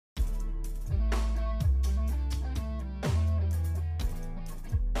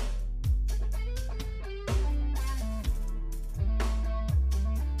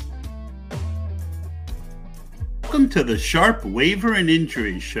Welcome to the Sharp Waiver and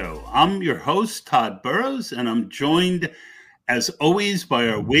Injury Show. I'm your host, Todd Burrows, and I'm joined, as always, by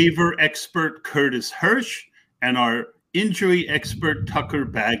our waiver expert, Curtis Hirsch, and our injury expert, Tucker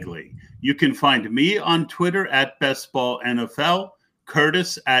Bagley. You can find me on Twitter at BestBallNFL,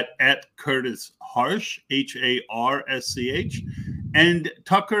 Curtis at Curtis Harsh, Harschch, and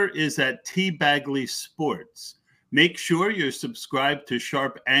Tucker is at T Bagley Sports. Make sure you're subscribed to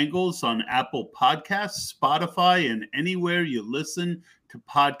Sharp Angles on Apple Podcasts, Spotify, and anywhere you listen to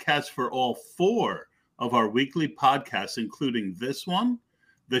podcasts for all four of our weekly podcasts, including this one,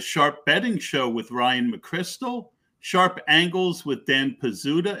 The Sharp Betting Show with Ryan McChrystal, Sharp Angles with Dan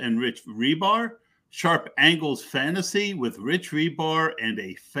Pizzuta and Rich Rebar, Sharp Angles Fantasy with Rich Rebar, and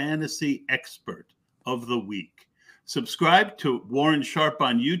a fantasy expert of the week. Subscribe to Warren Sharp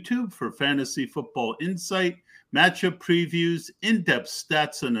on YouTube for fantasy football insight, matchup previews, in-depth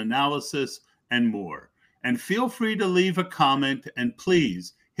stats and analysis, and more. And feel free to leave a comment, and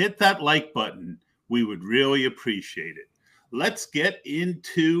please hit that like button. We would really appreciate it. Let's get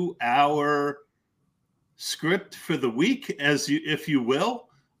into our script for the week, if you will.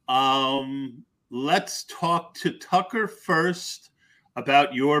 Let's talk to Tucker first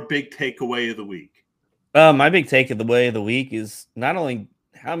about your big takeaway of the week. My big takeaway of the week is not only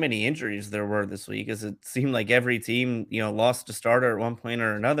how many injuries there were this week, as it seemed like every team, lost a starter at one point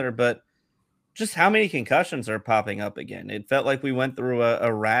or another, but just how many concussions are popping up again. It felt like we went through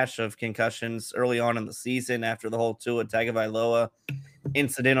a rash of concussions early on in the season after the whole Tua Tagovailoa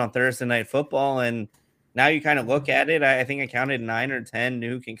incident on Thursday Night Football. And now you kind of look at it. I think I counted 9 or 10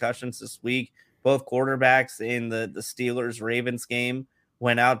 new concussions this week. Both quarterbacks in the Steelers-Ravens game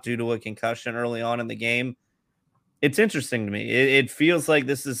went out due to a concussion early on in the game. It's interesting to me. It feels like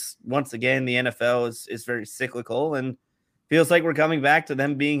this is, once again, the NFL is very cyclical, and feels like we're coming back to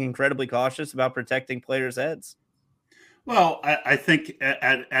them being incredibly cautious about protecting players' heads. Well, I think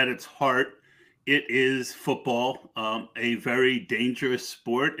at its heart, it is football, a very dangerous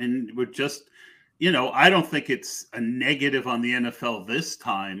sport. And we're just, I don't think it's a negative on the NFL this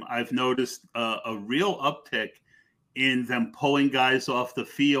time. I've noticed a real uptick in them pulling guys off the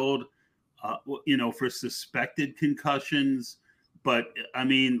field, for suspected concussions. But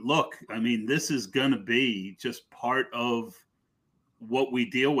this is going to be just part of what we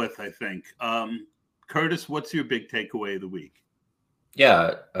deal with, I think. Curtis, what's your big takeaway of the week?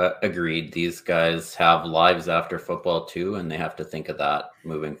 Yeah, agreed. These guys have lives after football too, and they have to think of that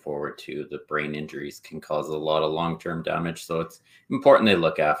moving forward too. The brain injuries can cause a lot of long-term damage, so it's important they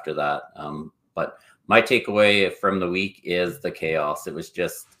look after that. But my takeaway from the week is the chaos. It was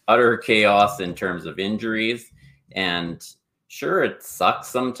just utter chaos in terms of injuries. And sure, it sucks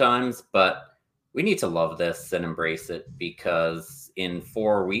sometimes, but we need to love this and embrace it, because in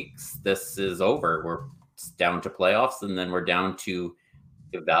 4 weeks, this is over. We're down to playoffs, and then we're down to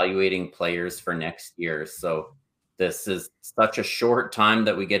evaluating players for next year. So this is such a short time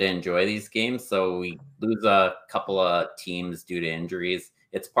that we get to enjoy these games. So we lose a couple of teams due to injuries.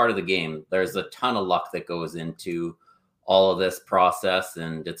 It's part of the game. There's a ton of luck that goes into all of this process,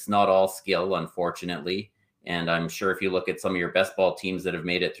 and it's not all skill, unfortunately. And I'm sure if you look at some of your best ball teams that have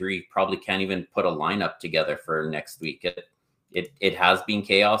made it through, you probably can't even put a lineup together for next week. It has been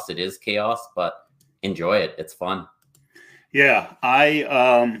chaos. It is chaos, but enjoy it. It's fun. Yeah,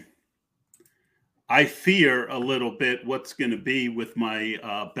 I fear a little bit what's going to be with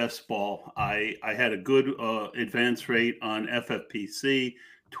my best ball. I had a good advance rate on FFPC,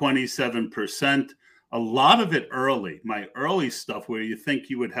 27%. A lot of it early. My early stuff where you think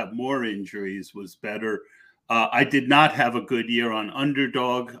you would have more injuries was better. I did not have a good year on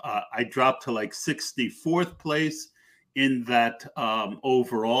Underdog. I dropped to like 64th place in that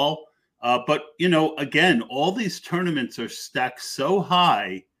overall. But, again, all these tournaments are stacked so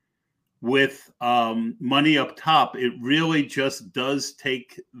high with money up top. It really just does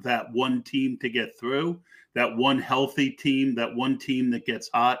take that one team to get through, that one healthy team, that one team that gets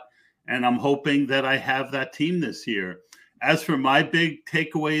hot. And I'm hoping that I have that team this year. As for my big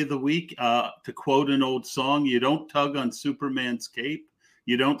takeaway of the week, to quote an old song, you don't tug on Superman's cape.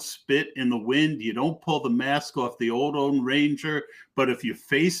 You don't spit in the wind. You don't pull the mask off the old Lone Ranger. But if you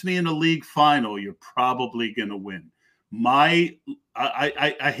face me in a league final, you're probably going to win.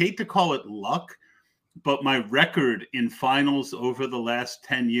 I hate to call it luck, but my record in finals over the last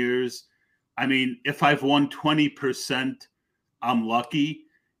 10 years, if I've won 20%, I'm lucky.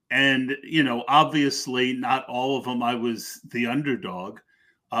 And, obviously not all of them I was the underdog.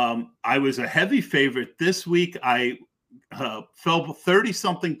 I was a heavy favorite this week. I fell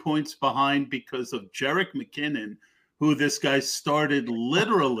 30-something points behind because of Jerick McKinnon, who this guy started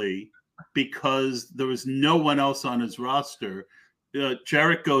literally because there was no one else on his roster.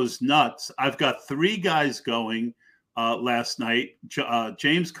 Jarrett goes nuts. I've got 3 guys going last night,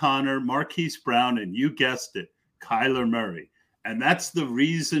 James Conner, Marquise Brown, and you guessed it, Kyler Murray. And that's the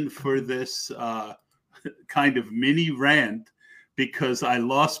reason for this kind of mini rant, because I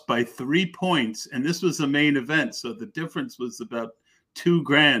lost by 3 points, and this was a main event. So the difference was about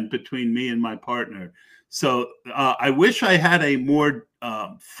 $2,000 between me and my partner. So I wish I had a more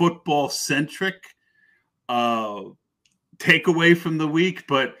football-centric takeaway from the week,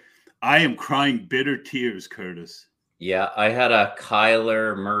 but I am crying bitter tears, Curtis. Yeah, I had a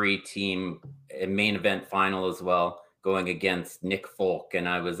Kyler Murray team main event final as well, going against Nick Folk, and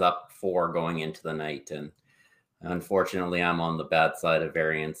I was up 4 going into the night. And unfortunately, I'm on the bad side of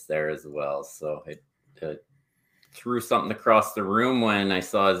variance there as well. So it threw something across the room when I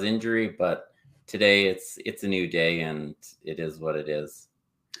saw his injury, but today it's a new day, and it is what it is.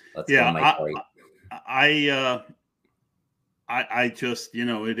 Let's go, Mike White. I just,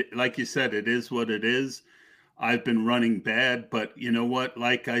 like you said, it is what it is. I've been running bad, but you know what?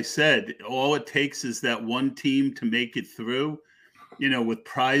 Like I said, all it takes is that one team to make it through, with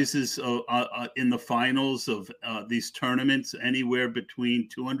prizes in the finals of these tournaments, anywhere between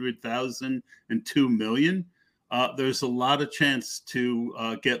 200,000 and 2 million. There's a lot of chance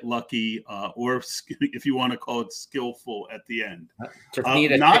to get lucky, or if you want to call it skillful at the end. Just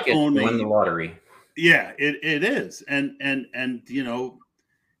need a ticket to win the lottery. Yeah, it is. And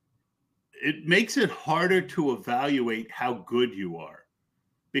it makes it harder to evaluate how good you are,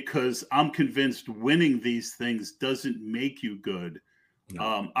 because I'm convinced winning these things doesn't make you good.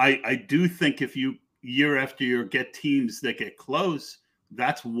 No. I do think if you year after year get teams that get close,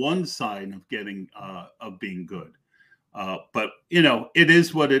 that's one sign of getting of being good. But it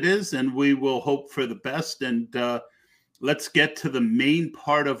is what it is, and we will hope for the best. And let's get to the main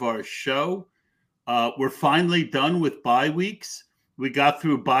part of our show. We're finally done with bye weeks. We got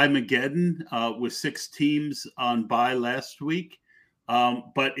through bye-mageddon with 6 teams on bye last week,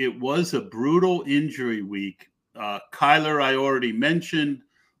 but it was a brutal injury week. Kyler, I already mentioned.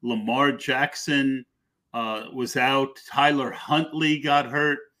 Lamar Jackson was out. Tyler Huntley got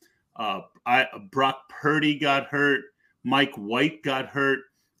hurt. Brock Purdy got hurt. Mike White got hurt.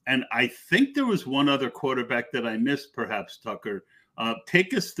 And I think there was one other quarterback that I missed, perhaps, Tucker.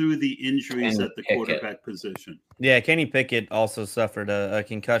 Take us through the injuries at the quarterback position. Yeah, Kenny Pickett also suffered a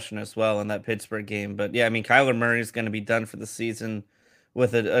concussion as well in that Pittsburgh game. But yeah, I mean, Kyler Murray is going to be done for the season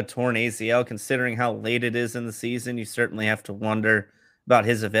with a torn ACL. Considering how late it is in the season, you certainly have to wonder about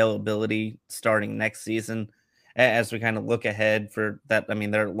his availability starting next season. As we kind of look ahead for that, I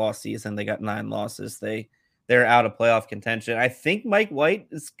mean, their lost season, they got 9 losses. They're out of playoff contention. I think Mike White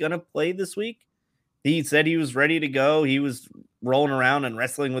is going to play this week. He said he was ready to go. He was rolling around and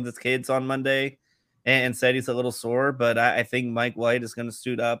wrestling with his kids on Monday and said he's a little sore, but I think Mike White is going to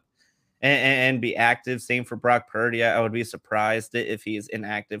suit up and be active. Same for Brock Purdy. I would be surprised if he is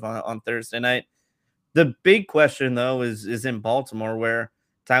inactive on Thursday night. The big question, though, is in Baltimore, where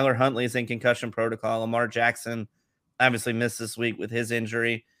Tyler Huntley is in concussion protocol. Lamar Jackson obviously missed this week with his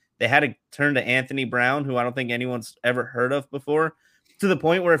injury. They had to turn to Anthony Brown, who I don't think anyone's ever heard of before, to the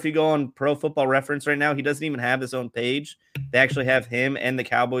point where if you go on Pro Football Reference right now, he doesn't even have his own page. They actually have him and the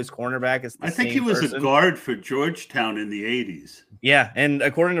Cowboys cornerback as the same I think he was person. A guard for Georgetown in the 80s. Yeah, and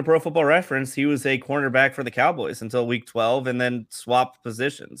according to Pro Football Reference, he was a cornerback for the Cowboys until week 12 and then swapped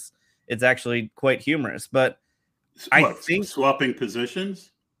positions. It's actually quite humorous. But I think swapping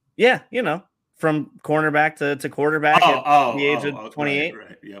positions? Yeah, from cornerback to quarterback at the age of 28.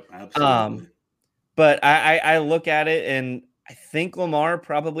 Right. Yep, absolutely. But I look at it, and I think Lamar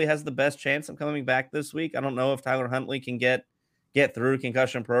probably has the best chance of coming back this week. I don't know if Tyler Huntley can get through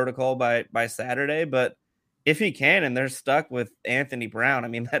concussion protocol by Saturday, but if he can and they're stuck with Anthony Brown, I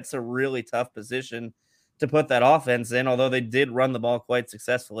mean, that's a really tough position to put that offense in, although they did run the ball quite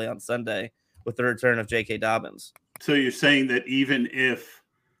successfully on Sunday with the return of J.K. Dobbins. So you're saying that even if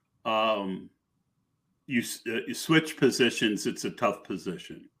you switch positions, it's a tough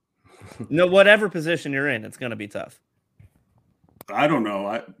position? No, whatever position you're in, it's going to be tough. I don't know.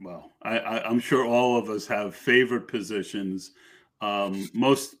 I'm sure all of us have favorite positions.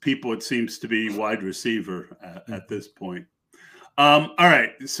 Most people, it seems to be wide receiver at this point. All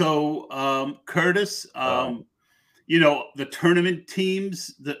right. So, Curtis, the tournament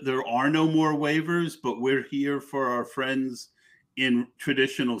teams, there are no more waivers, but we're here for our friends in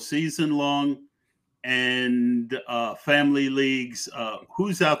traditional season long and family leagues.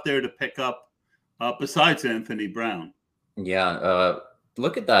 Who's out there to pick up besides Anthony Brown? Yeah,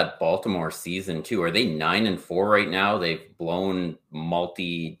 look at that Baltimore season too. Are they 9-4 right now? They've blown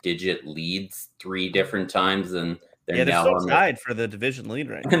multi-digit leads 3 different times, and they're they're now still on tied for the division lead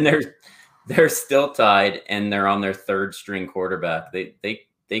right now. and they're still tied, and they're on their 3rd string quarterback.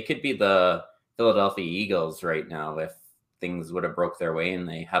 They could be the Philadelphia Eagles right now if things would have broke their way and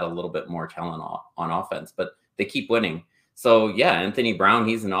they had a little bit more talent on offense, but they keep winning. So yeah, Anthony Brown,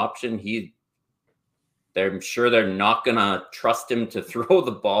 he's an option. I'm sure they're not going to trust him to throw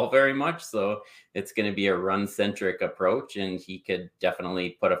the ball very much. So it's going to be a run-centric approach, and he could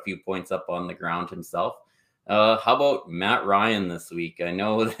definitely put a few points up on the ground himself. How about Matt Ryan this week? I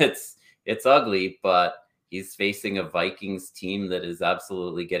know it's ugly, but he's facing a Vikings team that is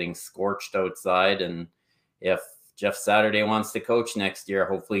absolutely getting scorched outside. And if Jeff Saturday wants to coach next year,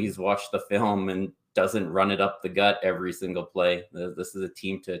 hopefully he's watched the film and doesn't run it up the gut every single play. This is a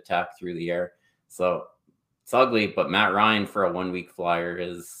team to attack through the air. So it's ugly, but Matt Ryan for a 1-week flyer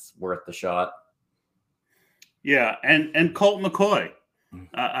is worth the shot. Yeah, and Colt McCoy.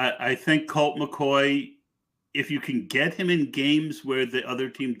 I think Colt McCoy, if you can get him in games where the other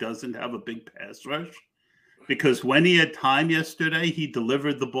team doesn't have a big pass rush, because when he had time yesterday, he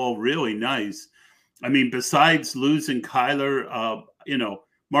delivered the ball really nice. I mean, besides losing Kyler,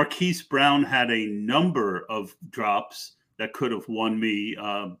 Marquise Brown had a number of drops that could have won me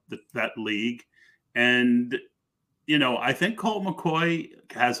that league. And, I think Colt McCoy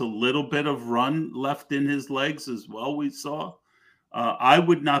has a little bit of run left in his legs as well, we saw. I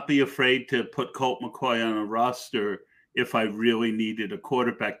would not be afraid to put Colt McCoy on a roster if I really needed a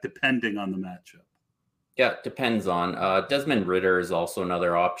quarterback, depending on the matchup. Yeah, it depends on. Desmond Ridder is also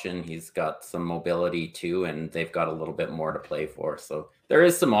another option. He's got some mobility too, and they've got a little bit more to play for. So there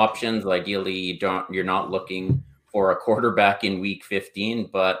is some options. Ideally, you're not looking for a quarterback in week 15,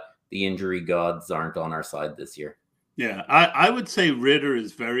 but the injury gods aren't on our side this year. Yeah, I would say Ridder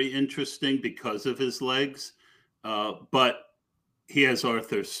is very interesting because of his legs, but he has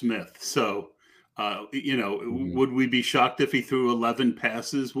Arthur Smith. So, would we be shocked if he threw 11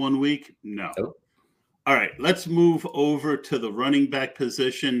 passes 1 week? No. Nope. All right, let's move over to the running back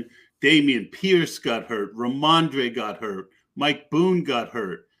position. Dameon Pierce got hurt. Ramondre got hurt. Mike Boone got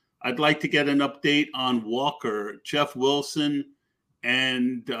hurt. I'd like to get an update on Walker, Jeff Wilson,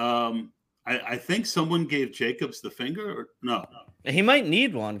 and I think someone gave Jacobs the finger. Or no. He might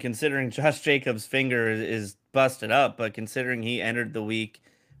need one, considering Josh Jacobs' finger is busted up, but considering he entered the week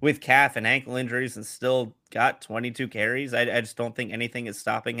with calf and ankle injuries and still got 22 carries, I just don't think anything is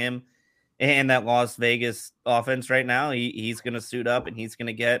stopping him. And that Las Vegas offense right now, he's going to suit up and he's going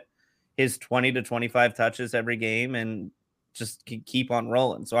to get his 20 to 25 touches every game and just keep on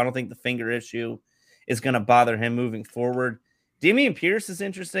rolling. So I don't think the finger issue is going to bother him moving forward. Dameon Pierce is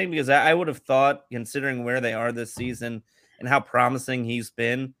interesting because I would have thought, considering where they are this season and how promising he's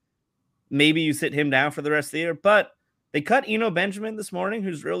been, maybe you sit him down for the rest of the year. But they cut Eno Benjamin this morning,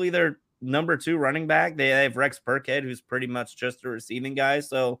 who's really their number 2 running back. They have Rex Burkhead, who's pretty much just a receiving guy.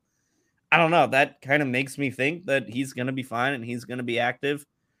 So I don't know. That kind of makes me think that he's going to be fine and he's going to be active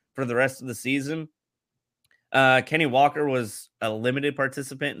for the rest of the season. Kenny Walker was a limited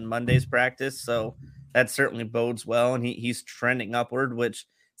participant in Monday's practice, so that certainly bodes well, and he's trending upward, which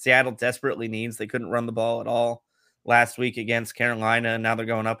Seattle desperately needs. They couldn't run the ball at all last week against Carolina, and now they're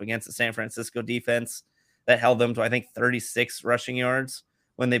going up against the San Francisco defense that held them to, I think, 36 rushing yards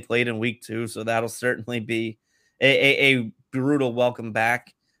when they played in week 2, so that'll certainly be a brutal welcome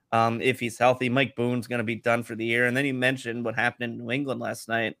back. If he's healthy. Mike Boone's going to be done for the year. And then he mentioned what happened in New England last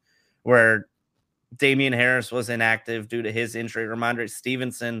night where Damian Harris was inactive due to his injury. Ramondre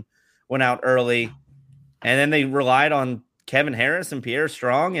Stevenson went out early. And then they relied on Kevin Harris and Pierre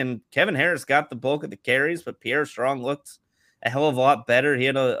Strong. And Kevin Harris got the bulk of the carries, but Pierre Strong looked a hell of a lot better. He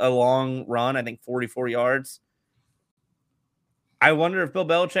had a long run, I think 44 yards. I wonder if Bill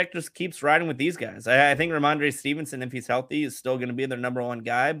Belichick just keeps riding with these guys. I think Ramondre Stevenson, if he's healthy, is still going to be their number 1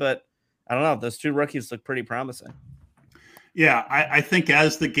 guy. But I don't know. Those 2 rookies look pretty promising. Yeah, I think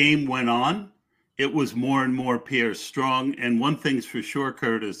as the game went on, it was more and more Pierre Strong. And one thing's for sure,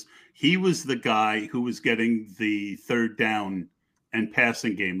 Curtis, he was the guy who was getting the third down and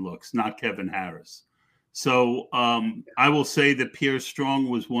passing game looks, not Kevin Harris. So I will say that Pierre Strong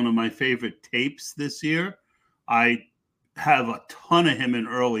was one of my favorite tapes this year. I have a ton of him in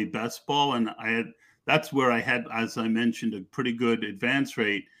early best ball, and that's where I had, as I mentioned, a pretty good advance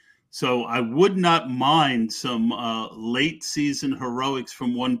rate. So I would not mind some late season heroics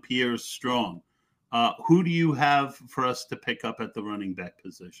from one Pierre Strong. Who do you have for us to pick up at the running back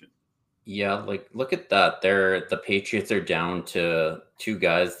position? Yeah, like look at that. The Patriots are down to two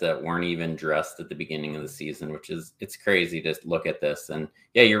guys that weren't even dressed at the beginning of the season, which is it's crazy to look at this. And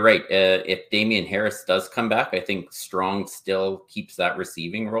yeah, you're right. If Damian Harris does come back, I think Strong still keeps that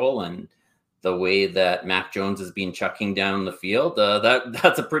receiving role. And the way that Mac Jones has been chucking down the field,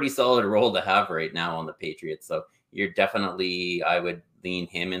 that's a pretty solid role to have right now on the Patriots. So you're definitely, I would lean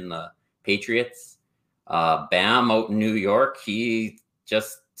him in the Patriots. Bam out in New York, he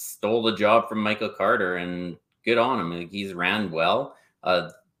just stole the job from Michael Carter, and good on him. He's ran well.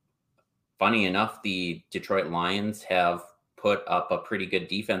 Funny enough, the Detroit Lions have put up a pretty good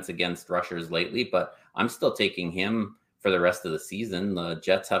defense against rushers lately, but I'm still taking him for the rest of the season. The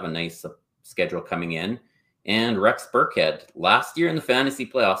Jets have a nice schedule coming in. And Rex Burkhead, last year in the fantasy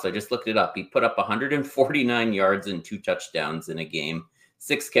playoffs, I just looked it up. He put up 149 yards and 2 touchdowns in a game,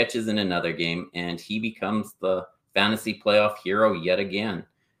 6 catches in another game, and he becomes the fantasy playoff hero yet again.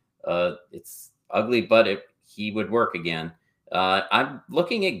 It's ugly, but he would work again. I'm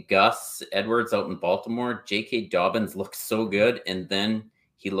looking at Gus Edwards out in Baltimore. J.K. Dobbins looks so good, and then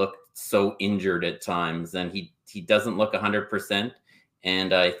he looked so injured at times, and he doesn't look 100%.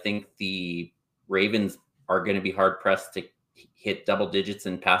 And I think the Ravens are going to be hard-pressed to hit double digits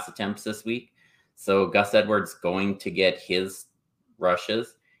in pass attempts this week. So Gus Edwards going to get his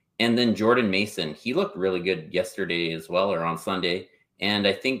rushes. And then Jordan Mason, he looked really good yesterday as well, or on Sunday. And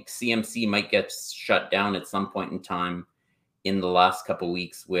I think CMC might get shut down at some point in time in the last couple of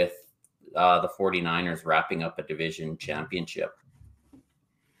weeks with the 49ers wrapping up a division championship.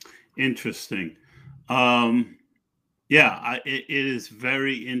 Interesting. It is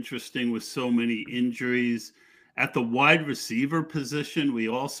very interesting with so many injuries. At the wide receiver position, we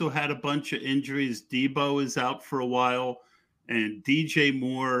also had a bunch of injuries. Debo is out for a while, and DJ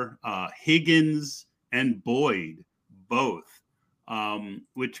Moore, Higgins, and Boyd both.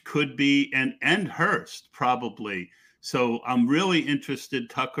 Which could be, and Hurst probably. So I'm really interested,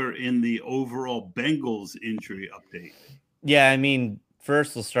 Tucker, in the overall Bengals injury update. Yeah, I mean,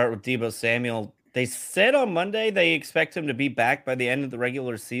 first we'll start with Deebo Samuel. They said on Monday they expect him to be back by the end of the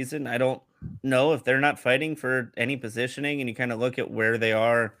regular season. I don't know if they're not fighting for any positioning, and you kind of look at where they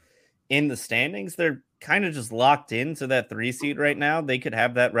are in the standings. They're kind of just locked into that 3 seed right now. They could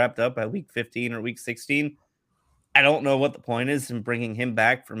have that wrapped up by week 15 or week 16. I don't know what the point is in bringing him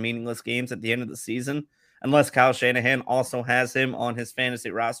back for meaningless games at the end of the season, unless Kyle Shanahan also has him on his fantasy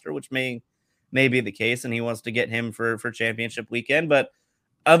roster, which may be the case, and he wants to get him for championship weekend. But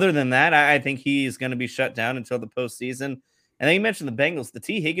other than that, I think he's going to be shut down until the postseason. And then you mentioned the Bengals. The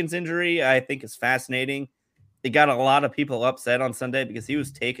T. Higgins injury, I think, is fascinating. They got a lot of people upset on Sunday because he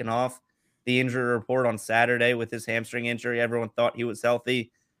was taken off the injury report on Saturday with his hamstring injury. Everyone thought he was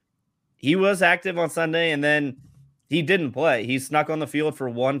healthy. He was active on Sunday, and then he didn't play. He snuck on the field for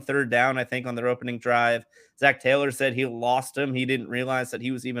 1 third down, I think, on their opening drive. Zach Taylor said he lost him. He didn't realize that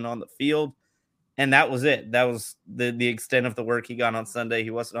he was even on the field. And that was it. That was the extent of the work he got on Sunday.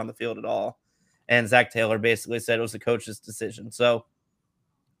 He wasn't on the field at all. And Zach Taylor basically said it was the coach's decision. So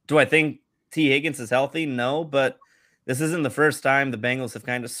do I think T. Higgins is healthy? No, but this isn't the first time the Bengals have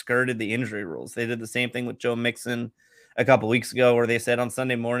kind of skirted the injury rules. They did the same thing with Joe Mixon a couple weeks ago, where they said on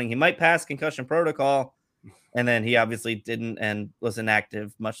Sunday morning he might pass concussion protocol. And then he obviously didn't and was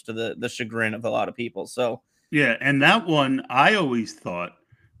inactive, much to the chagrin of a lot of people. So, yeah. And that one, I always thought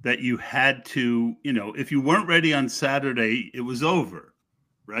that you had to, if you weren't ready on Saturday, it was over,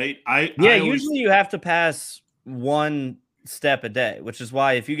 right? Usually you have to pass 1 step a day, which is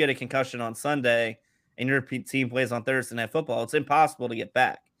why if you get a concussion on Sunday and your team plays on Thursday Night Football, it's impossible to get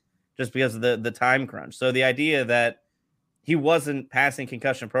back just because of the time crunch. So the idea that he wasn't passing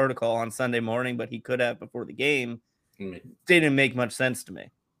concussion protocol on Sunday morning, but he could have before the game, didn't make much sense to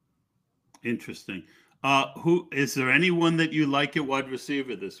me. Interesting. Who is there anyone that you like at wide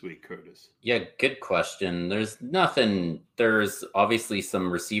receiver this week, Curtis? Yeah, good question. There's obviously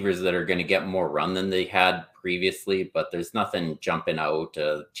some receivers that are going to get more run than they had previously, but there's nothing jumping out.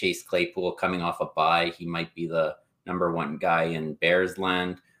 Chase Claypool coming off a bye, he might be the number 1 guy in Bears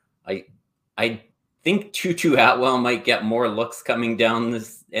land. I think Tutu Atwell might get more looks coming down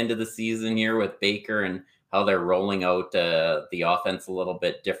this end of the season here with Baker and how they're rolling out the offense a little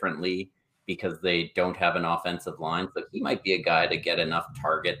bit differently because they don't have an offensive line. So he might be a guy to get enough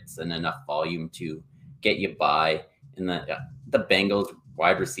targets and enough volume to get you by. And the Bengals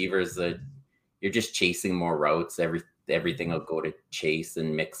wide receivers, you're just chasing more routes. Everything will go to Chase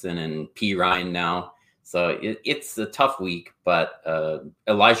and Mixon and P. Ryan now. So it's a tough week, but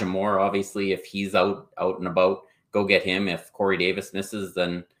Elijah Moore, obviously, if he's out and about, go get him. If Corey Davis misses,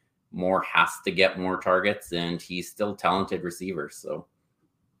 then Moore has to get more targets, and he's still a talented receiver. So,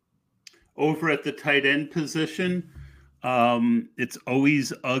 over at the tight end position. It's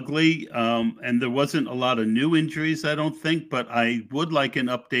always ugly, and there wasn't a lot of new injuries, I don't think, but I would like an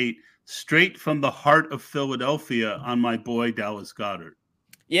update straight from the heart of Philadelphia on my boy Dallas Goedert.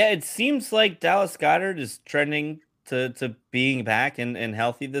 Yeah, it seems like Dallas Goedert is trending to being back and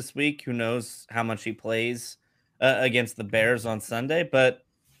healthy this week. Who knows how much he plays against the Bears on Sunday, but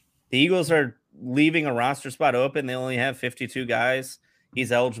the Eagles are leaving a roster spot open. They only have 52 guys.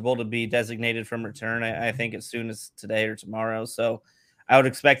 He's eligible to be designated from return, I think, as soon as today or tomorrow. So I would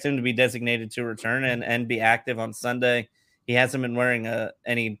expect him to be designated to return and be active on Sunday. He hasn't been wearing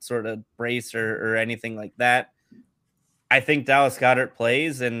any sort of brace or anything like that. I think Dallas Goedert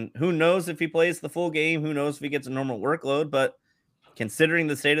plays, and who knows if he plays the full game? Who knows if he gets a normal workload? But considering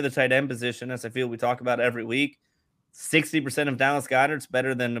the state of the tight end position, as I feel we talk about every week, 60% of Dallas Goedert's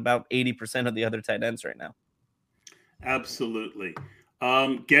better than about 80% of the other tight ends right now. Absolutely.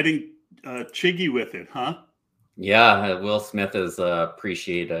 Getting chiggy with it, huh? Yeah, Will Smith is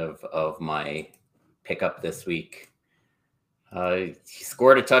appreciative of my pickup this week. He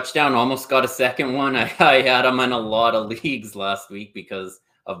scored a touchdown, almost got a second one. I had him in a lot of leagues last week because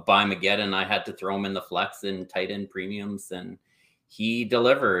of Bymageddon. I had to throw him in the flex and tight end premiums, and he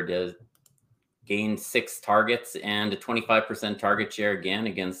delivered. Gained 6 targets and a 25% target share again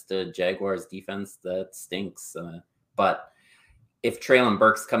against the Jaguars defense that stinks. But if Treylon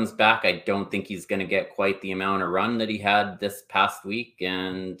Burks comes back, I don't think he's going to get quite the amount of run that he had this past week.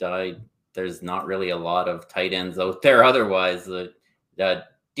 And there's not really a lot of tight ends out there otherwise.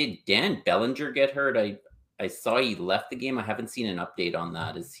 Did Dan Bellinger get hurt? I saw he left the game. I haven't seen an update on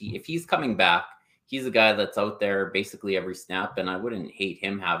that. If he's coming back, he's a guy that's out there basically every snap, and I wouldn't hate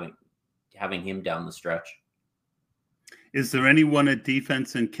him having him down the stretch. Is there anyone at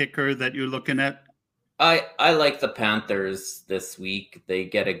defense and kicker that you're looking at? I like the Panthers this week. They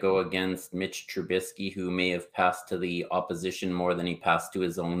get a go against Mitch Trubisky, who may have passed to the opposition more than he passed to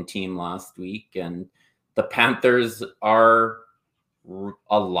his own team last week. And the Panthers are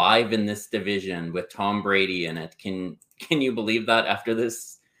alive in this division with Tom Brady in it. Can you believe that after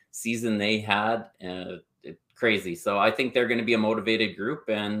this season they had? Crazy. So I think they're going to be a motivated group,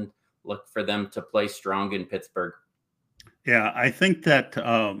 and look for them to play strong in Pittsburgh. Yeah, I think that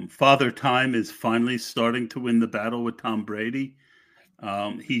Father Time is finally starting to win the battle with Tom Brady.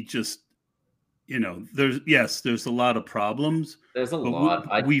 He just, there's a lot of problems. There's a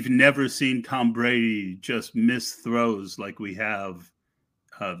lot. We've never seen Tom Brady just miss throws like we have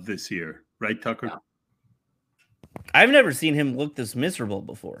this year. Right, Tucker? Yeah. I've never seen him look this miserable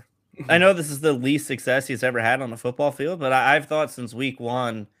before. I know this is the least success he's ever had on the football field, but I've thought since week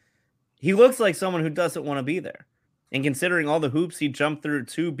 1, he looks like someone who doesn't want to be there. And considering all the hoops he jumped through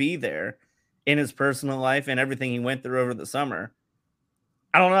to be there in his personal life and everything he went through over the summer,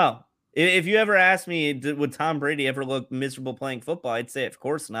 I don't know. If you ever asked me, would Tom Brady ever look miserable playing football? I'd say, of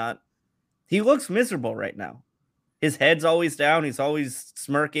course not. He looks miserable right now. His head's always down. He's always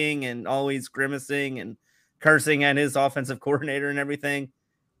smirking and always grimacing and cursing at his offensive coordinator and everything.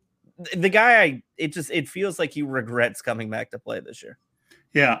 The guy, it feels like he regrets coming back to play this year.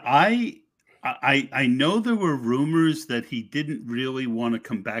 Yeah, I know there were rumors that he didn't really want to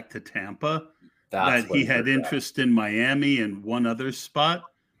come back to Tampa, that he had interest in Miami and one other spot.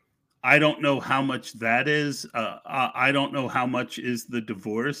 I don't know how much that is. I don't know how much is the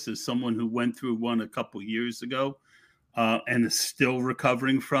divorce, as someone who went through one a couple years ago and is still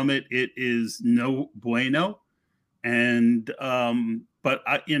recovering from it. It is no bueno. And but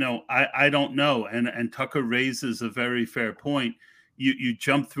I don't know. And Tucker raises a very fair point. You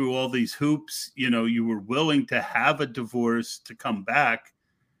jump through all these hoops, you were willing to have a divorce to come back,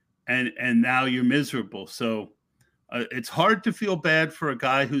 and now you're miserable. So it's hard to feel bad for a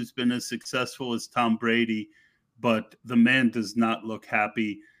guy who's been as successful as Tom Brady, but the man does not look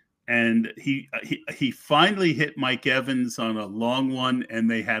happy. And he finally hit Mike Evans on a long one, and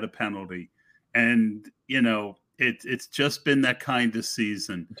they had a penalty. And, it's just been that kind of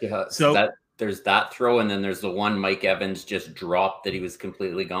season. Yeah, so there's that throw, and then there's the one Mike Evans just dropped that he was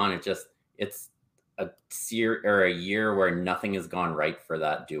completely gone. It's a year where nothing has gone right for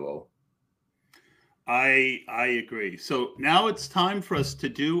that duo. I agree. So now it's time for us to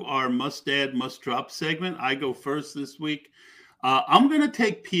do our must add, must drop segment. I go first this week. I'm going to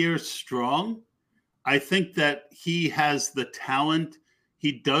take Pierre Strong. I think that he has the talent.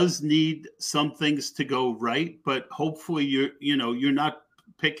 He does need some things to go right, but hopefully you're not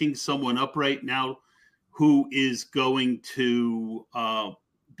picking someone up right now who is going to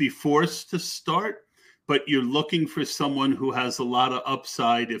be forced to start, but you're looking for someone who has a lot of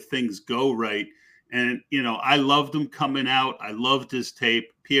upside if things go right. And, I loved him coming out. I loved his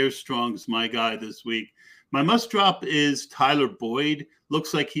tape. Pierre Strong's my guy this week. My must drop is Tyler Boyd.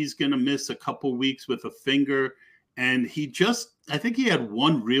 Looks like he's going to miss a couple weeks with a finger. And I think he had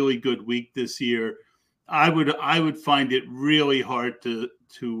one really good week this year. I would find it really hard to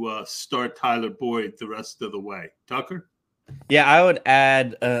start Tyler Boyd the rest of the way. Tucker? Yeah, I would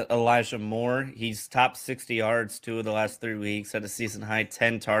add Elijah Moore. He's top 60 yards 2 of the last 3 weeks, had a season high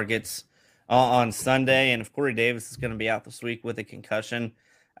 10 targets on Sunday. And if Corey Davis is going to be out this week with a concussion,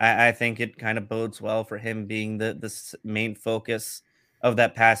 I think it kind of bodes well for him being the main focus of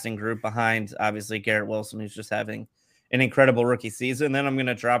that passing group behind, obviously, Garrett Wilson, who's just having an incredible rookie season. Then I'm going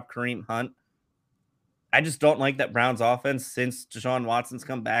to drop Kareem Hunt. I just don't like that Browns offense since Deshaun Watson's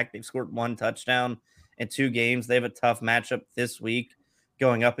come back. They've scored 1 touchdown in 2 games. They have a tough matchup this week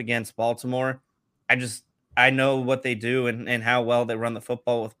going up against Baltimore. I know what they do and how well they run the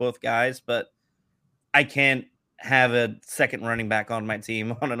football with both guys, but I can't have a second running back on my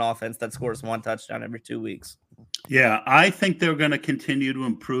team on an offense that scores 1 touchdown every 2 weeks. Yeah, I think they're going to continue to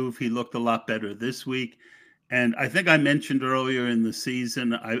improve. He looked a lot better this week. And I think I mentioned earlier in the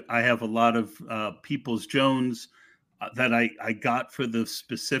season, I have a lot of Peoples-Jones that I got for the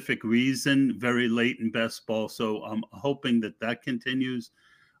specific reason, very late in best ball. So I'm hoping that continues.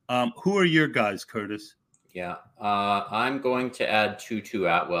 Who are your guys, Curtis? Yeah, I'm going to add Tutu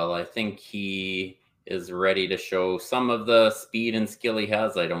Atwell. I think he is ready to show some of the speed and skill he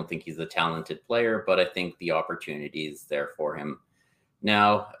has. I don't think he's a talented player, but I think the opportunity is there for him.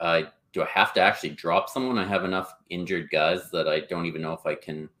 Now, do I have to actually drop someone? I have enough injured guys that I don't even know if I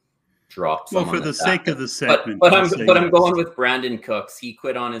can drop someone. Well, for the sake of the segment. But I'm going with Brandon Cooks. He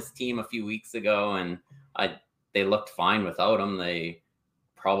quit on his team a few weeks ago, and they looked fine without him. They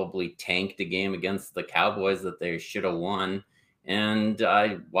probably tanked a game against the Cowboys that they should have won. And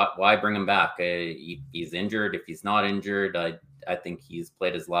why bring him back? He's injured. If he's not injured, I think he's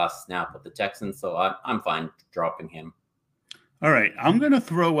played his last snap with the Texans, so I'm fine dropping him. All right, I'm going to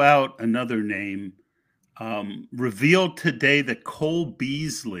throw out another name. Revealed today that Cole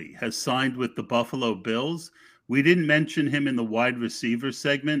Beasley has signed with the Buffalo Bills. We didn't mention him in the wide receiver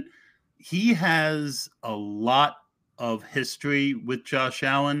segment. He has a lot of history with Josh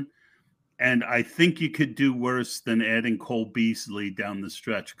Allen, and I think you could do worse than adding Cole Beasley down the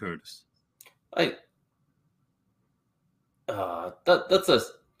stretch, Curtis. That's a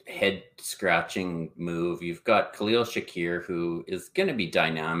head-scratching move. You've got Khalil Shakir, who is going to be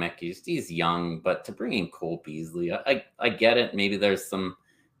dynamic. He's young, but to bring in Cole Beasley, I get it. Maybe there's some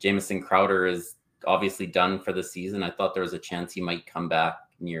Jamison Crowder is obviously done for the season. I thought there was a chance he might come back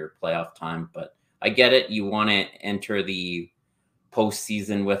near playoff time, but I get it. You want to enter the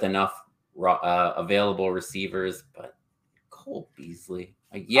postseason with enough available receivers, but Cole Beasley.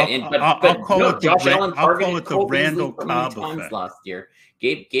 I'll call it the Randall Cobb effect. Last year,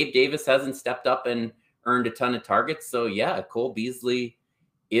 Gabe Davis hasn't stepped up and earned a ton of targets. So yeah, Cole Beasley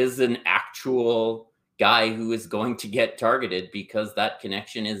is an actual guy who is going to get targeted because that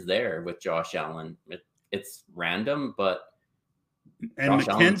connection is there with Josh Allen. It's random, but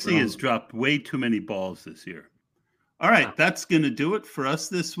McKenzie has dropped way too many balls this year. All right, that's going to do it for us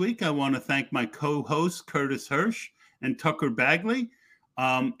this week. I want to thank my co-hosts Curtis Hirsch and Tucker Bagley.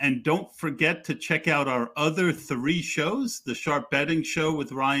 And don't forget to check out our other 3 shows, the Sharp Betting Show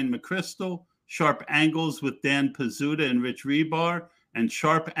with Ryan McChrystal, Sharp Angles with Dan Pizzuta and Rich Rebar, and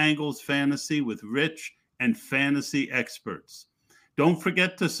Sharp Angles Fantasy with Rich and Fantasy Experts. Don't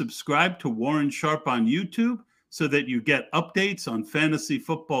forget to subscribe to Warren Sharp on YouTube so that you get updates on fantasy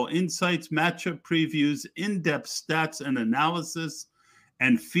football insights, matchup previews, in-depth stats and analysis.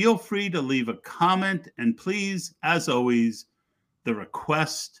 And feel free to leave a comment. And please, as always, the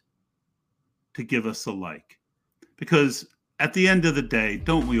request to give us a like, because at the end of the day,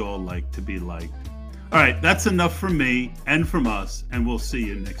 don't we all like to be liked? All right, that's enough from me and from us, and we'll see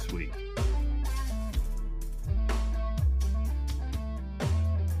you next week.